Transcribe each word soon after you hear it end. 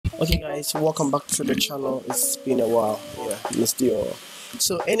Okay guys, welcome back to the channel. It's been a while. Yeah, missed you all.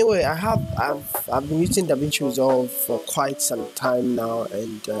 So anyway, I've been using Davinci Resolve for quite some time now,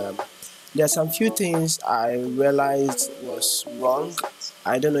 and there are some few things I realized was wrong.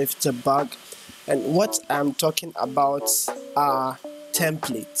 I don't know if it's a bug, and what I'm talking about are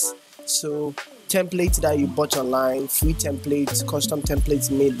templates. So templates that you bought online, free templates, custom templates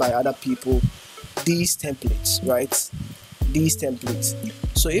made by other people. These templates, right? These templates.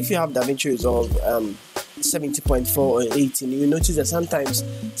 So if you have Davinci Resolve 70.4 or 18, you notice that sometimes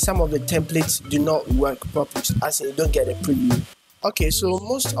some of the templates do not work properly, as in you don't get a preview. Okay, so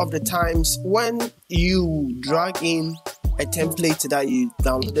most of the times when you drag in a template that you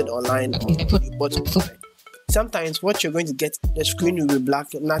downloaded online or you bought online, sometimes what you're going to get, the screen will be black,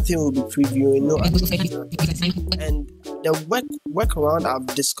 nothing will be previewing, no. And the workaround I've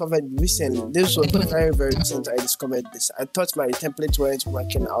discovered recently, this was very recent, I discovered this. I thought my template weren't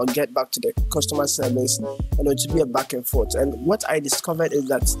working. I'll get back to the customer service and it would be a back and forth. And what I discovered is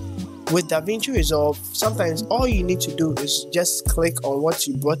that with Davinci Resolve, sometimes all you need to do is just click on what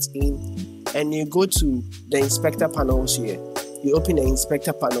you brought in and you go to the inspector panels here. You open the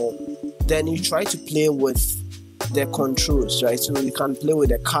inspector panel, then you try to play with the controls, right? So you can play with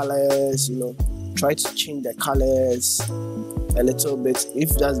the colors, try to change the colors a little bit.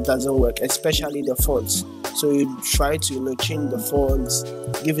 If that doesn't work, especially the fonts, so you try to change the fonts,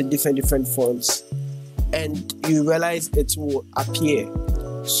 give it different fonts, and you realize it will appear.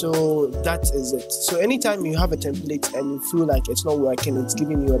 So that is it. So anytime you have a template and you feel like it's not working, it's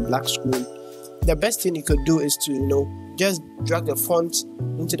giving you a black screen, the best thing you could do is to just drag the font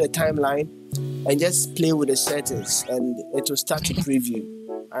into the timeline and just play with the settings, and it will start to preview.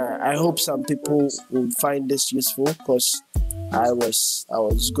 I hope some people will find this useful, because I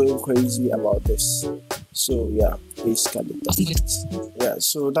was going crazy about this. So yeah, basically that's it. Yeah,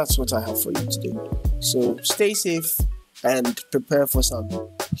 so that's what I have for you today. So stay safe and prepare for some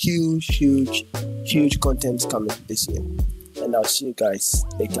huge content coming this year. And I'll see you guys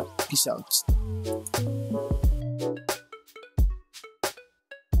later. Peace out.